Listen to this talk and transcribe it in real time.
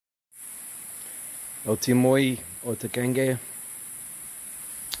Otimoi Otakenge.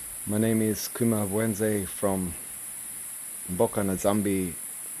 My name is Kuma Bwete from Mboka na Zambi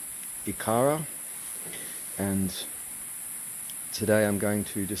Ikara, and today I'm going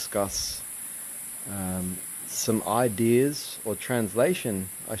to discuss some ideas, or translation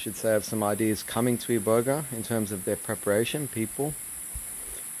I should say, of some ideas coming to Iboga in terms of their preparation, people,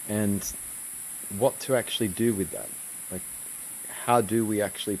 and what to actually do with that. Like, how do we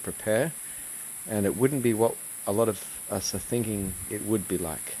actually prepare? And it wouldn't be what a lot of us are thinking it would be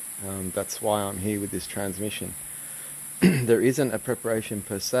like. That's why I'm here with this transmission. There isn't a preparation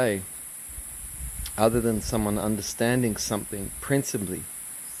per se, other than someone understanding something principally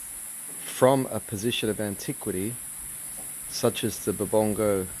from a position of antiquity, such as the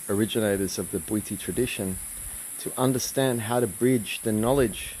Babongo originators of the Bwete tradition, to understand how to bridge the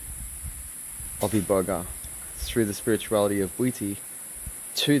knowledge of Iboga through the spirituality of Bwete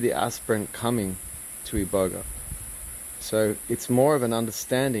to the aspirant coming to Iboga. So it's more of an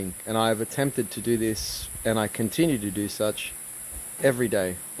understanding, and I have attempted to do this, and I continue to do such every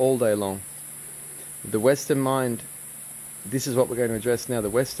day, all day long. The Western mind, this is what we're going to address now. The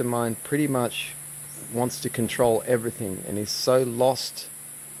Western mind pretty much wants to control everything and is so lost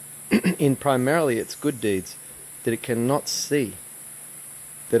in primarily its good deeds that it cannot see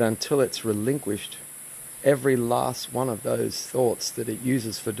that until it's relinquished every last one of those thoughts that it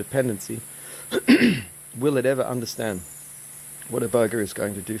uses for dependency, will it ever understand what Iboga is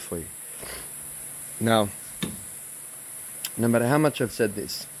going to do for you. Now, no matter how much I've said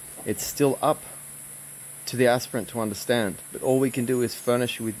this, it's still up to the aspirant to understand. But all we can do is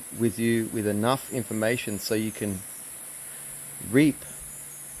furnish you with enough information so you can reap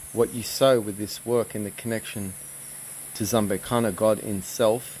what you sow with this work in the connection to Zambekana, God in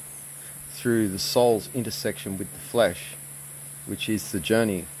self, through the soul's intersection with the flesh, which is the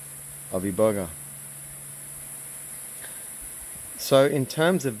journey of Iboga. So in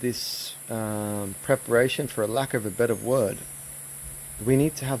terms of this preparation, for a lack of a better word, we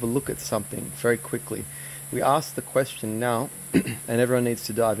need to have a look at something very quickly. We ask the question now, and everyone needs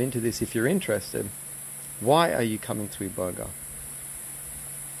to dive into this if you're interested: why are you coming to Iboga?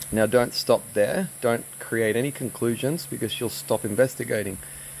 Now, don't stop there. Don't create any conclusions, because you'll stop investigating.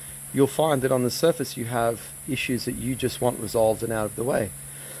 You'll find that on the surface you have issues that you just want resolved and out of the way.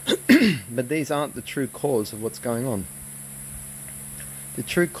 But these aren't the true cause of what's going on. The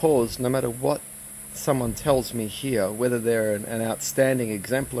true cause, no matter what someone tells me here, whether they're an outstanding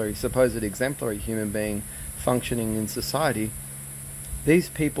exemplary, supposed exemplary human being functioning in society, these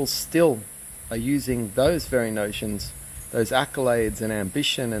people still are using those very notions, those accolades and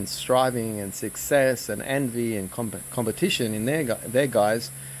ambition and striving and success and envy and competition in their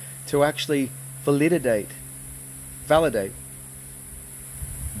guise, to actually validate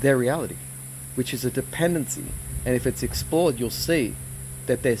their reality, which is a dependency. And if it's explored, you'll see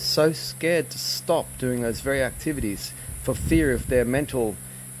that they're so scared to stop doing those very activities for fear of their mental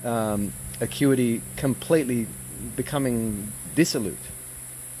acuity completely becoming dissolute.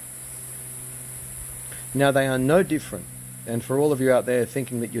 Now, they are no different. And for all of you out there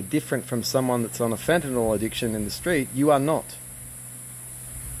thinking that you're different from someone that's on a fentanyl addiction in the street, you are not.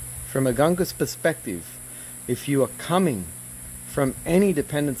 From a Gunga's perspective, if you are coming from any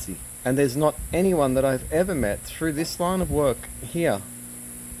dependency, and there's not anyone that I've ever met through this line of work here,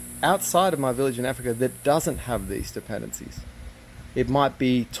 outside of my village in Africa, that doesn't have these dependencies. It might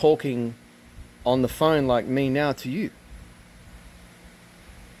be talking on the phone like me now to you.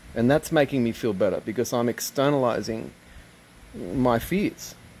 And that's making me feel better, because I'm externalizing my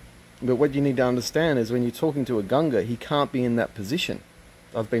fears. But what you need to understand is, when you're talking to a Gunga, he can't be in that position.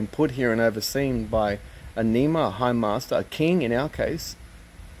 I've been put here and overseen by a Nima, a High Master, a king in our case,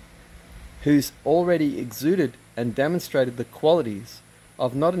 who's already exuded and demonstrated the qualities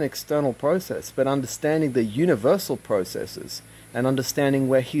of not an external process, but understanding the universal processes and understanding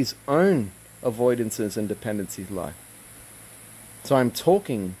where his own avoidances and dependencies lie. So I'm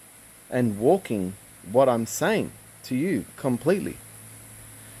talking and walking what I'm saying to you completely.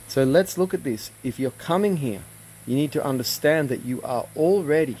 So let's look at this. If you're coming here, you need to understand that you are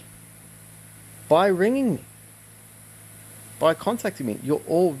already, by ringing me, by contacting me, you're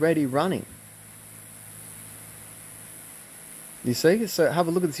already running. You see? So have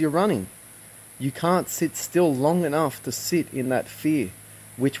a look at this. You're running. You can't sit still long enough to sit in that fear,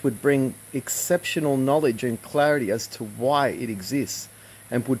 which would bring exceptional knowledge and clarity as to why it exists,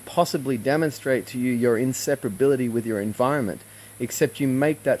 and would possibly demonstrate to you your inseparability with your environment. Except you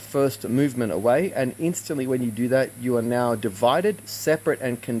make that first movement away, and instantly when you do that, you are now divided, separate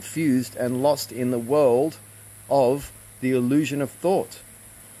and confused, and lost in the world of the illusion of thought.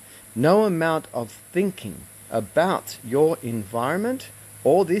 No amount of thinking about your environment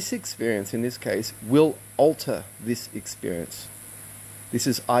or this experience in this case will alter this experience. This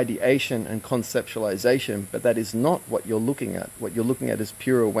is ideation and conceptualization, but that is not what you're looking at. What you're looking at is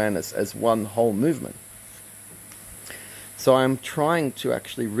pure awareness as one whole movement. So I'm trying to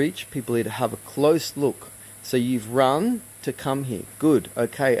actually reach people here to have a close look. So you've run to come here. Good.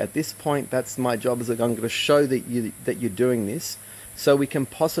 Okay, at this point, that's my job as I'm going to show that you're doing this. So we can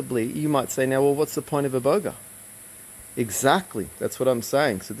possibly, you might say now, well, what's the point of Iboga? Exactly. That's what I'm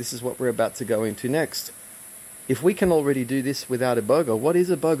saying. So this is what we're about to go into next. If we can already do this without Iboga, what is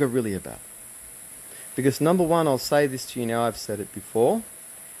Iboga really about? Because number one, I'll say this to you now, I've said it before,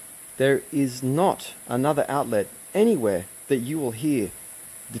 there is not another outlet anywhere that you will hear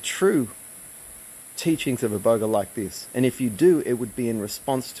the true teachings of Iboga like this. And if you do, it would be in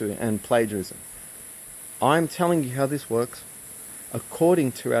response to it and plagiarism. I'm telling you how this works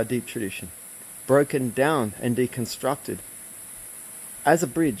according to our deep tradition, broken down and deconstructed as a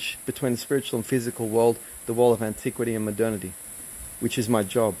bridge between the spiritual and physical world, the wall of antiquity and modernity, which is my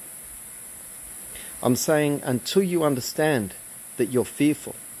job. I'm saying until you understand that you're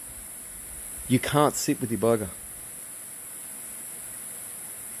fearful, you can't sit with Iboga.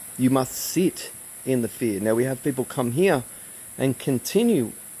 You must sit in the fear. Now we have people come here and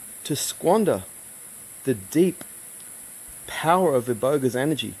continue to squander the deep power of Iboga's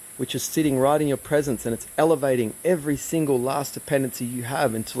energy, which is sitting right in your presence, and it's elevating every single last dependency you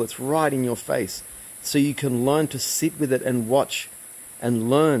have until it's right in your face. So you can learn to sit with it and watch and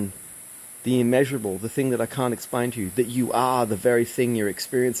learn the immeasurable, the thing that I can't explain to you, that you are the very thing you're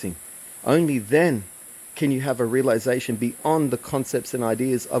experiencing. Only then can you have a realization beyond the concepts and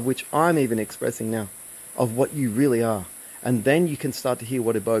ideas of which I'm even expressing now, of what you really are. And then you can start to hear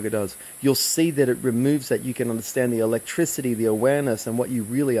what Iboga does. You'll see that it removes that. You can understand the electricity, the awareness, and what you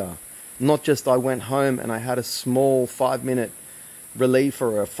really are. Not just I went home and I had a small 5-minute relief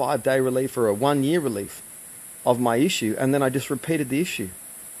or a 5-day relief or a 1-year relief of my issue, and then I just repeated the issue.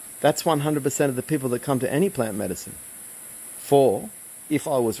 That's 100% of the people that come to any plant medicine. For, if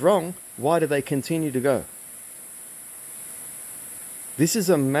I was wrong, why do they continue to go? This is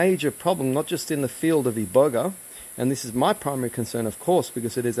a major problem, not just in the field of Iboga, and this is my primary concern, of course,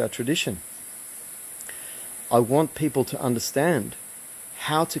 because it is our tradition. I want people to understand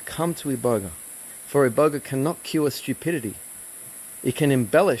how to come to Iboga. For Iboga cannot cure stupidity. It can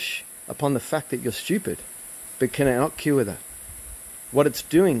embellish upon the fact that you're stupid, but cannot cure that. What it's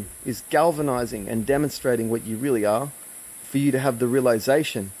doing is galvanizing and demonstrating what you really are, for you to have the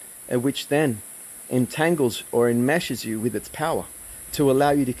realization, and which then entangles or enmeshes you with its power to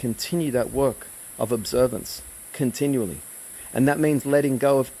allow you to continue that work of observance continually. And that means letting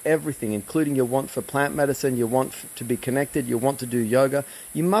go of everything, including your want for plant medicine, your want to be connected, your want to do yoga.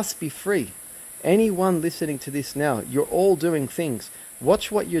 You must be free. Anyone listening to this now, you're all doing things. Watch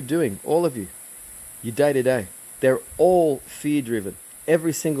what you're doing, all of you, your day-to-day. They're all fear-driven,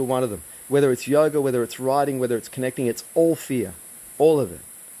 every single one of them. Whether it's yoga, whether it's writing, whether it's connecting, it's all fear, all of it.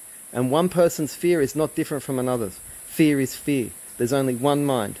 And one person's fear is not different from another's. Fear is fear. There's only one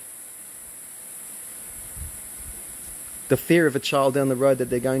mind. The fear of a child down the road that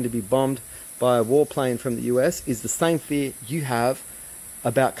they're going to be bombed by a warplane from the US is the same fear you have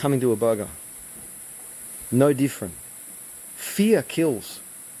about coming to Iboga. No different. Fear kills.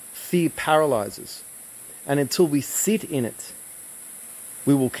 Fear paralyzes. And until we sit in it,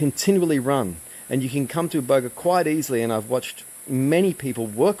 we will continually run. And you can come to Iboga quite easily, and I've watched many people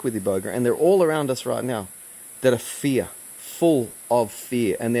work with Iboga, and they're all around us right now, that are fear, full of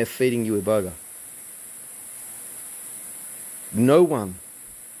fear, and they're feeding you Iboga. No one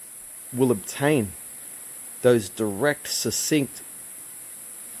will obtain those direct, succinct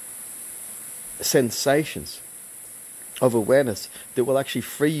sensations of awareness that will actually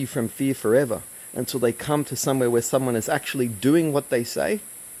free you from fear forever until they come to somewhere where someone is actually doing what they say,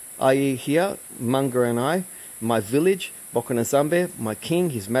 i.e. here, Manga and I, my village, Bokanazambe, my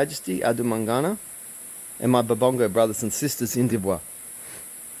king, His Majesty, Adumangana, and my Babongo brothers and sisters in Dibwa.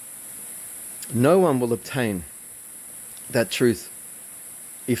 No one will obtain that truth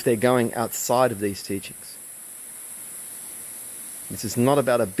if they're going outside of these teachings. This is not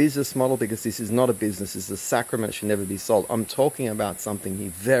about a business model, because this is not a business. This is a sacrament that should never be sold. I'm talking about something here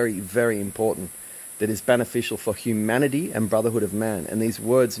very, very important that is beneficial for humanity and brotherhood of man. And these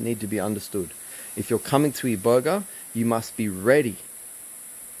words need to be understood. If you're coming to Iboga, you must be ready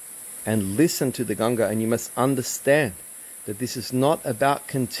and listen to the Ganga, and you must understand that this is not about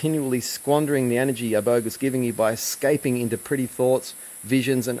continually squandering the energy Iboga is giving you by escaping into pretty thoughts,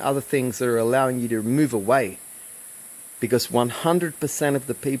 visions, and other things that are allowing you to move away Because 100% of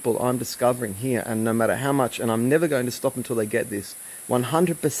the people I'm discovering here, and no matter how much, and I'm never going to stop until they get this,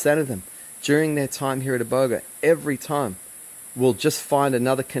 100% of them, during their time here at Iboga, every time, will just find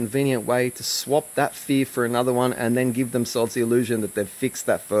another convenient way to swap that fear for another one and then give themselves the illusion that they've fixed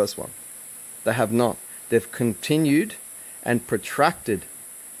that first one. They have not. They've continued and protracted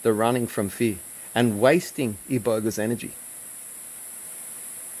the running from fear and wasting Iboga's energy.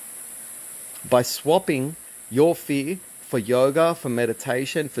 By swapping your fear for yoga, for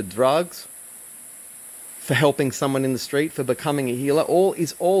meditation, for drugs, for helping someone in the street, for becoming a healer,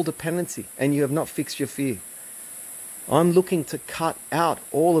 all dependency, and you have not fixed your fear. I'm looking to cut out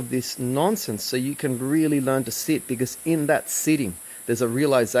all of this nonsense so you can really learn to sit, because in that sitting, there's a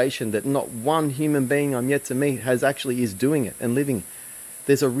realization that not one human being I'm yet to meet is doing it and living it.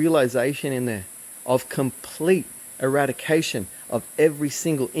 There's a realization in there of complete eradication of every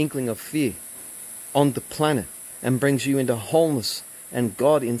single inkling of fear on the planet, and brings you into wholeness and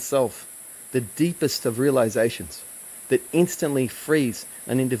God in self, the deepest of realizations that instantly frees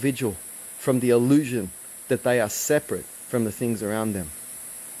an individual from the illusion that they are separate from the things around them.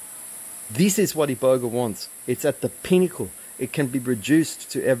 This is what Iboga wants. It's at the pinnacle. It can be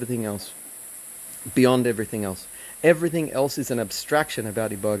reduced to everything else, beyond everything else. Everything else is an abstraction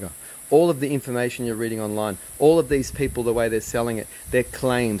about Iboga. All of the information you're reading online, all of these people, the way they're selling it, their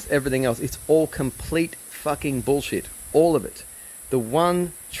claims, everything else, it's all complete fucking bullshit. All of it. The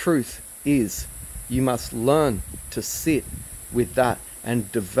one truth is you must learn to sit with that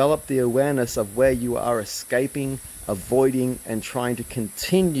and develop the awareness of where you are escaping, avoiding, and trying to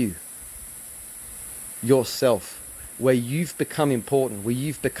continue yourself, where you've become important, where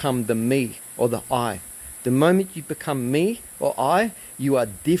you've become the me or the I. The moment you become me or I, you are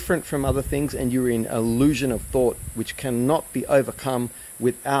different from other things, and you're in illusion of thought, which cannot be overcome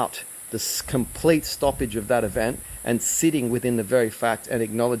without this complete stoppage of that event and sitting within the very fact and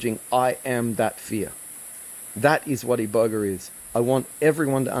acknowledging I am that fear. That is what Iboga is. I want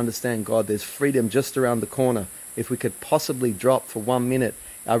everyone to understand, God, there's freedom just around the corner. If we could possibly drop for 1 minute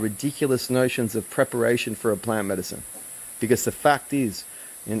our ridiculous notions of preparation for a plant medicine. Because the fact is,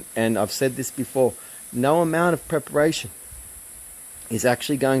 and I've said this before, no amount of preparation is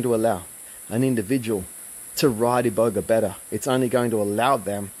actually going to allow an individual to ride Iboga better. It's only going to allow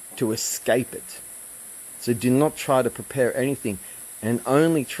them to escape it. So do not try to prepare anything, and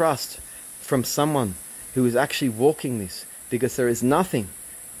only trust from someone who is actually walking this, because there is nothing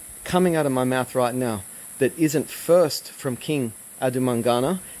coming out of my mouth right now that isn't first from King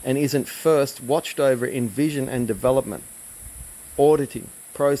Adumangana and isn't first watched over in vision and development, auditing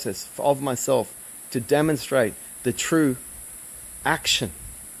process of myself to demonstrate the true action,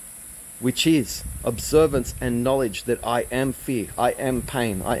 which is observance and knowledge that I am fear, I am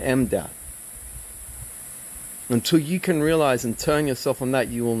pain, I am doubt. Until you can realize and turn yourself on that,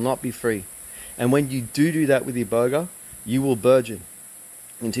 you will not be free. And when you do that with Iboga, you will burgeon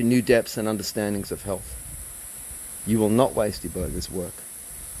into new depths and understandings of health. You will not waste Iboga's work.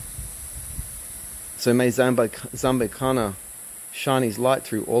 So may Zambe Kana shine his light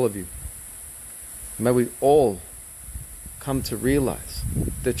through all of you. May we all come to realize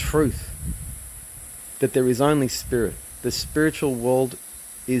the truth that there is only spirit. The spiritual world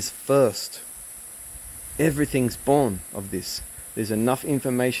is first. Everything's born of this. There's enough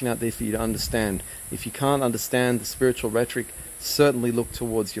information out there for you to understand. If you can't understand the spiritual rhetoric, certainly look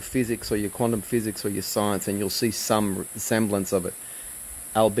towards your physics or your quantum physics or your science, and you'll see some semblance of it,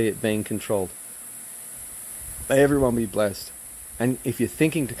 albeit being controlled. May everyone be blessed. And if you're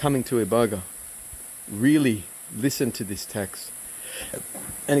thinking to coming to Iboga, really listen to this text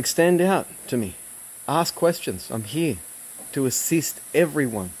and extend out to me. Ask questions. I'm here to assist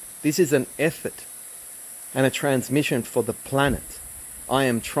everyone. This is an effort and a transmission for the planet. I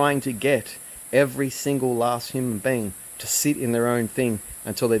am trying to get every single last human being to sit in their own thing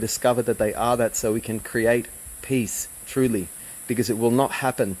until they discover that they are that, so we can create peace truly, because it will not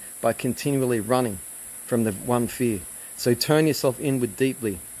happen by continually running from the one fear. So turn yourself inward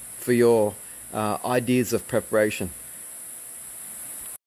deeply for your ideas of preparation.